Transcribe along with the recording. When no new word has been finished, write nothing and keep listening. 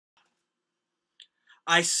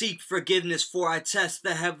I seek forgiveness, for I test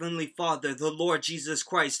the Heavenly Father, the Lord Jesus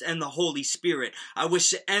Christ, and the Holy Spirit. I wish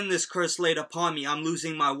to end this curse laid upon me. I'm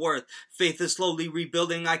losing my worth. Faith is slowly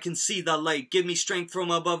rebuilding. I can see the light. Give me strength from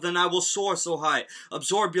above, then I will soar so high.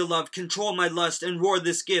 Absorb your love, control my lust, and roar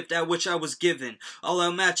this gift at which I was given. I'll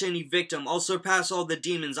outmatch any victim. I'll surpass all the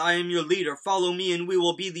demons. I am your leader. Follow me, and we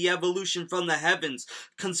will be the evolution from the heavens.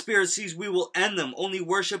 Conspiracies, we will end them. Only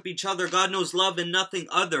worship each other. God knows love and nothing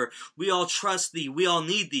other. We all trust thee. We all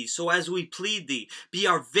need thee. So as we plead thee, be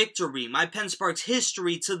our victory. My pen sparks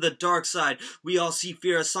history to the dark side. We all see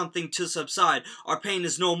fear as something to subside. Our pain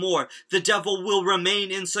is no more. The devil will remain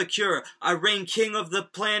insecure. I reign king of the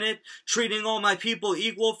planet, treating all my people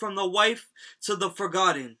equal, from the wife to the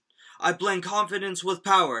forgotten. I blend confidence with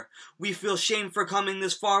power. We feel shame for coming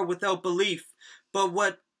this far without belief. But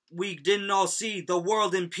what we didn't all see, the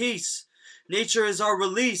world in peace. Nature is our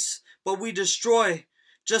release, but we destroy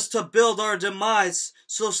just to build our demise.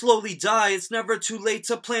 So slowly die. It's never too late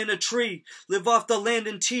to plant a tree. Live off the land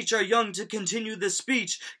and teach our young to continue this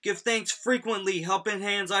speech. Give thanks frequently. Helping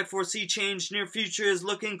hands, I foresee change. Near future is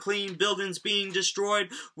looking clean. Buildings being destroyed.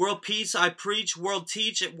 World peace, I preach. World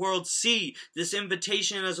teach, world see. This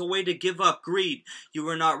invitation as a way to give up greed. You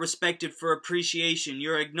are not respected for appreciation.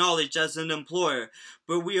 You're acknowledged as an employer.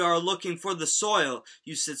 But we are looking for the soil.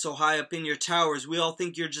 You sit so high up in your towers. We all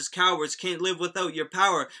think you're just cowards. Can't live without your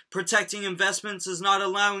power. Protecting investments is not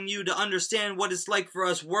allowing you to understand what it's like for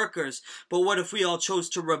us workers. But what if we all chose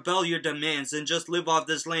to rebel your demands and just live off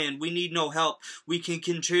this land? We need no help. We can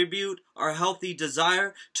contribute our healthy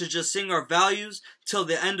desire to just sing our values till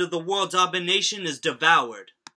the end of the world's domination is devoured.